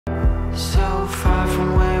So far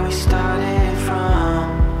from where we started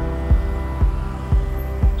from.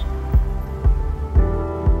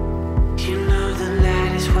 You know the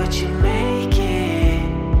light is what you make it.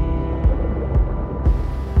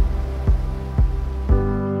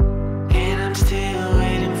 And I'm still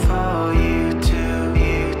waiting for you to.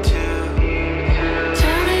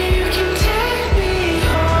 Tell me you can take me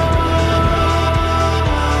home.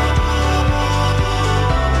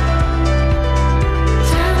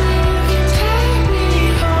 Tell me you can take me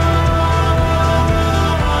home.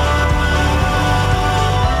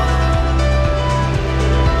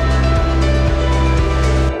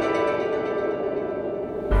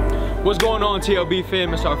 What's going on,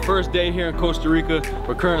 TLBFam? It's our first day here in Costa Rica.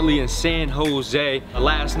 We're currently in San Jose.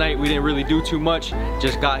 Last night we didn't really do too much,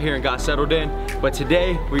 just got here and got settled in. But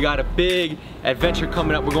today we got a big adventure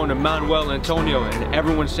coming up. We're going to Manuel Antonio, and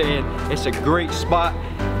everyone's saying it's a great spot.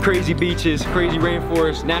 Crazy beaches, crazy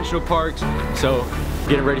rainforest, national parks. So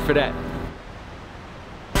getting ready for that.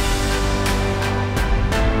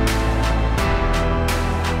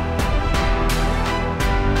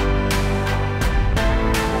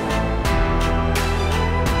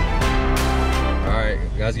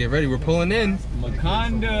 Guys, get ready. We're pulling in.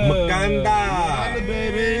 Makanda,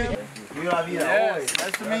 baby. Yes,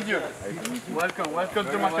 nice to meet you. Welcome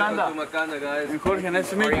to Makanda. Guys. And Jorge, nice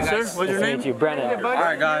to meet you, sir. What's your name? Thank you, Brennan. All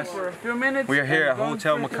right, guys. For a few minutes. We are here at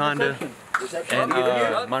Hotel Makanda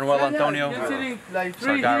and Manuel Antonio. It's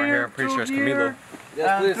our guy right here. I'm pretty sure it's Camilo.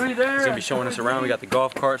 Yes, please. He's gonna be showing us around. We got the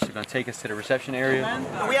golf carts. They're gonna take us to the reception area.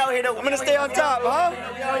 We out here though. I'm gonna stay on top, huh?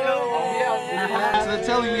 So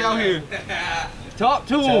tell you we out here. Talk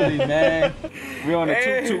to him, man. We on the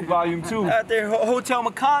 2-2 volume 2. Out there, Hotel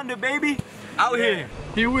Makanda, baby. Out here.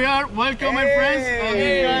 Here we are. Welcome, my friends. All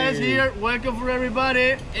these guys here. Welcome for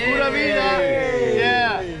everybody. Pura vida.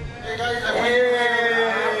 Yeah.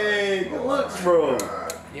 Hey, good looks, bro.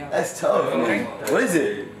 That's tough. What is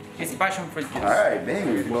it? It's passion fruit juice. All right,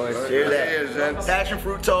 baby. Cheers, that. Passion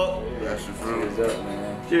fruit talk. Passion fruit. Cheers up,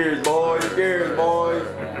 man. Cheers, boys. Cheers, boys.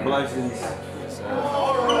 Blessings.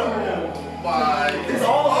 Oh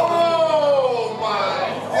my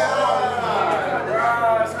God.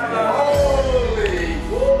 Holy.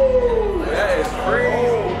 That is crazy.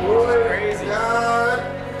 That's crazy.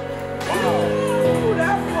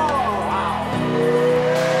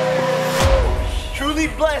 Truly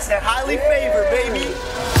blessed and highly favored, baby.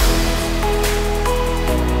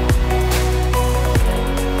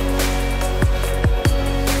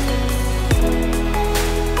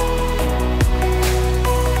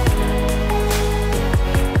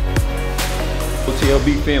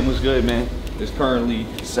 TLBFam, what's good, man? It's currently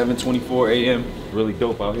 7:24 a.m. Really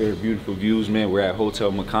dope out here, beautiful views, man. We're at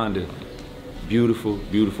Hotel Makanda. Beautiful,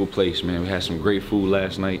 beautiful place, man. We had some great food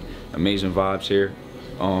last night. Amazing vibes here.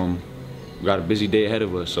 We got a busy day ahead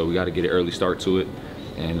of us, so we got to get an early start to it.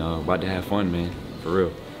 And about to have fun, man, for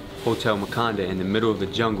real. Hotel Makanda in the middle of the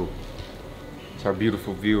jungle. It's our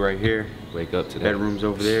beautiful view right here. Wake up to that. Bedrooms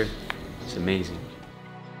over there. It's amazing.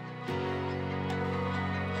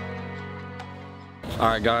 All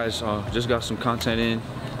right, guys, just got some content in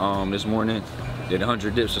this morning. Did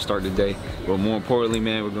 100 dips to start the day. But more importantly,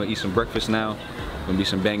 man, we're gonna eat some breakfast now. Gonna be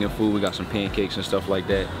some banging food. We got some pancakes and stuff like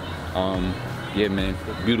that. Yeah, man,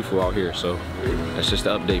 beautiful out here. So that's just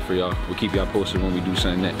the update for y'all. We'll keep y'all posted when we do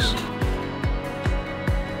something next.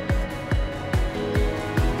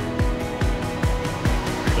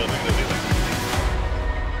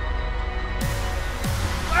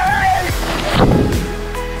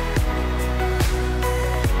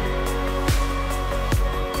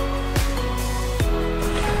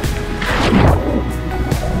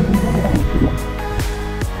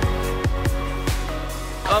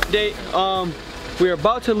 Update, we're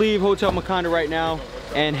about to leave Hotel Makanda right now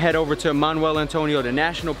and head over to Manuel Antonio, the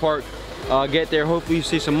national park. Get there, hopefully you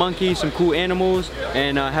see some monkeys, some cool animals,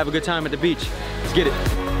 and have a good time at the beach. Let's get it.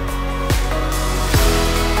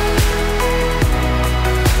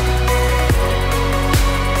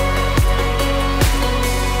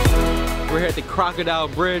 We're here at the Crocodile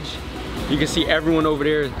Bridge. You can see everyone over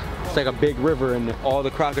there. It's like a big river and all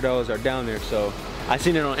the crocodiles are down there. So I've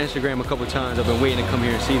seen it on Instagram a couple times. I've been waiting to come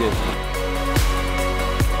here and see this.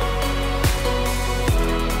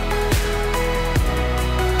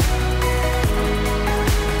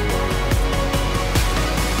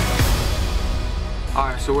 All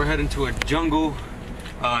right, so we're heading to a jungle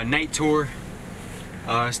night tour.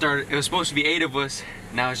 It was supposed to be 8 of us.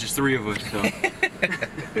 Now it's just 3 of us. So.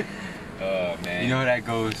 Oh man. You know how that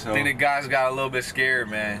goes. So. I think the guys got a little bit scared,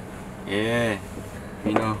 man. Yeah.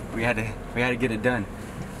 You know, we had to get it done.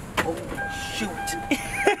 Oh shoot.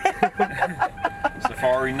 It's the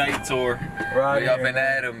safari night tour. Right We up and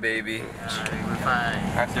at 'em, baby.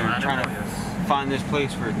 After trying to find this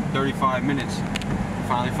place for 35 minutes, we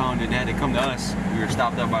finally found it. They had to come to us. We were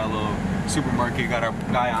stopped up by a little supermarket. Got our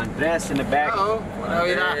guy Andres in the back. There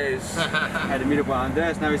it is. Had to meet up with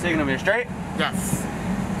Andres. Now he's taking him in straight. Yes.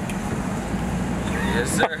 Yes,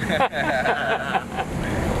 sir.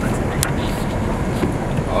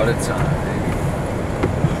 All the time,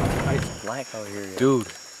 baby. It's black out here. Dude,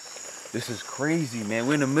 this is crazy, man.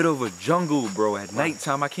 We're in the middle of a jungle, bro. At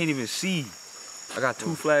nighttime, I can't even see. I got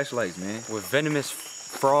 2 flashlights, man. With venomous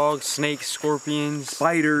frogs, snakes, scorpions,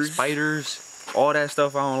 Spiders, all that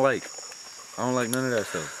stuff I don't like. I don't like none of that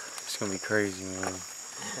stuff. It's gonna be crazy, man.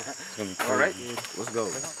 It's gonna be crazy. All right, let's go.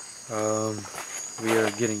 We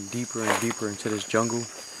are getting deeper and deeper into this jungle,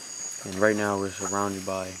 and right now we're surrounded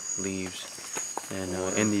by leaves. And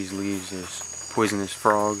in these leaves there's poisonous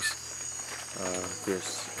frogs.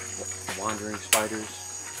 There's wandering spiders.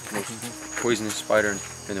 Most poisonous spider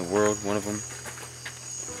in the world, one of them.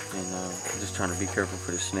 And I'm just trying to be careful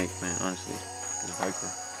for the snake, man. Honestly, the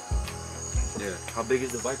viper. Yeah. How big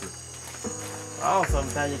is the viper? Oh,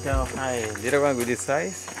 sometimes you can find little one with this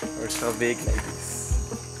size or so big like this.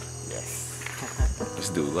 Yes. This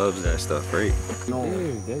dude loves that stuff, right? No.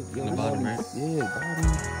 In the bottom, right? Yeah, bottom.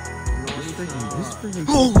 This freaking.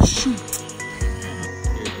 Oh shoot!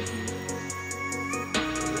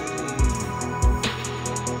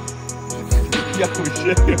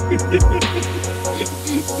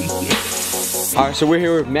 Alright, so we're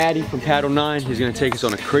here with Maddie from Paddle 9. He's gonna take us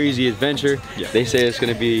on a crazy adventure. Yeah. They say it's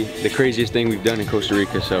gonna be the craziest thing we've done in Costa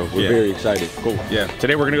Rica, so we're very excited. Cool. Yeah,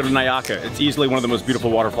 today we're gonna go to Nauyaca. It's easily one of the most beautiful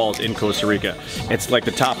waterfalls in Costa Rica. It's like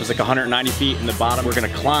the top is like 190 feet, and the bottom we're gonna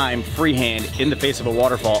climb freehand in the face of a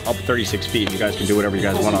waterfall up 36 feet. You guys can do whatever you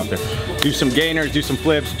guys want out there. Do some gainers, do some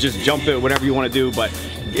flips, just jump it, whatever you wanna do, but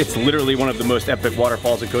it's literally one of the most epic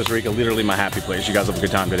waterfalls in Costa Rica, literally my happy place. You guys have a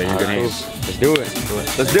good time today. You're good hands. Let's do it.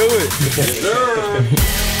 Let's do it.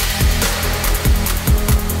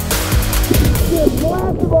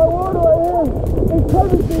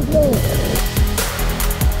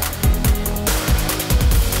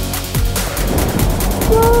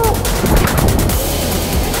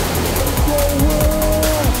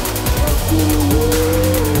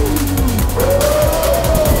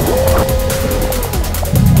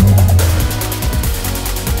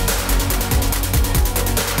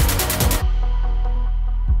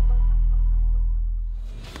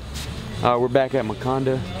 We're back at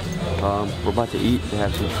Makanda. We're about to eat. They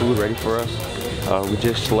have some food ready for us. We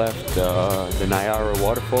just left the Nauyaca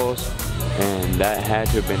Waterfalls, and that had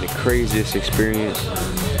to have been the craziest experience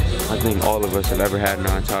I think all of us have ever had in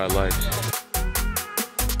our entire lives.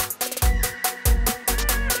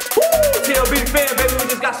 TLBFam, baby, we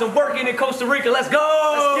just got some work in Costa Rica. Let's go!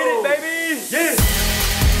 Let's get it, baby! Get it!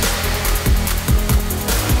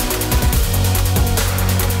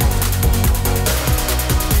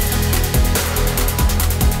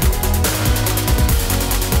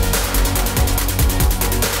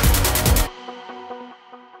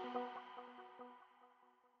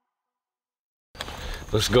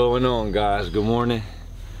 What's going on, guys? Good morning.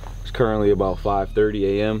 It's currently about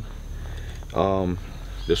 5:30 a.m.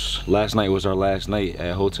 This last night was our last night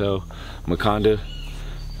at Hotel Makanda.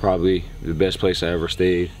 Probably the best place I ever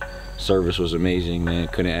stayed. Service was amazing, man.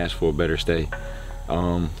 Couldn't ask for a better stay.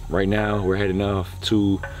 Right now we're heading off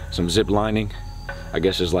to some zip lining. I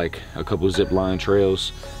guess there's like a couple zip line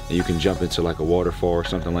trails and you can jump into like a waterfall or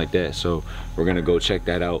something like that. So we're gonna go check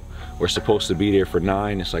that out. We're supposed to be there for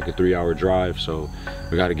 9. It's like a 3-hour drive, so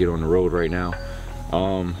we gotta get on the road right now.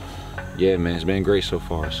 Yeah, man, it's been great so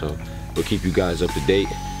far. So we'll keep you guys up to date.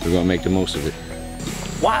 We're gonna make the most of it.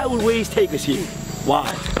 Why would ways take us here? Why?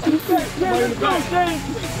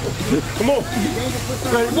 Come on!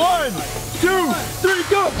 Ready? 1, 2, 3,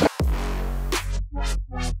 go!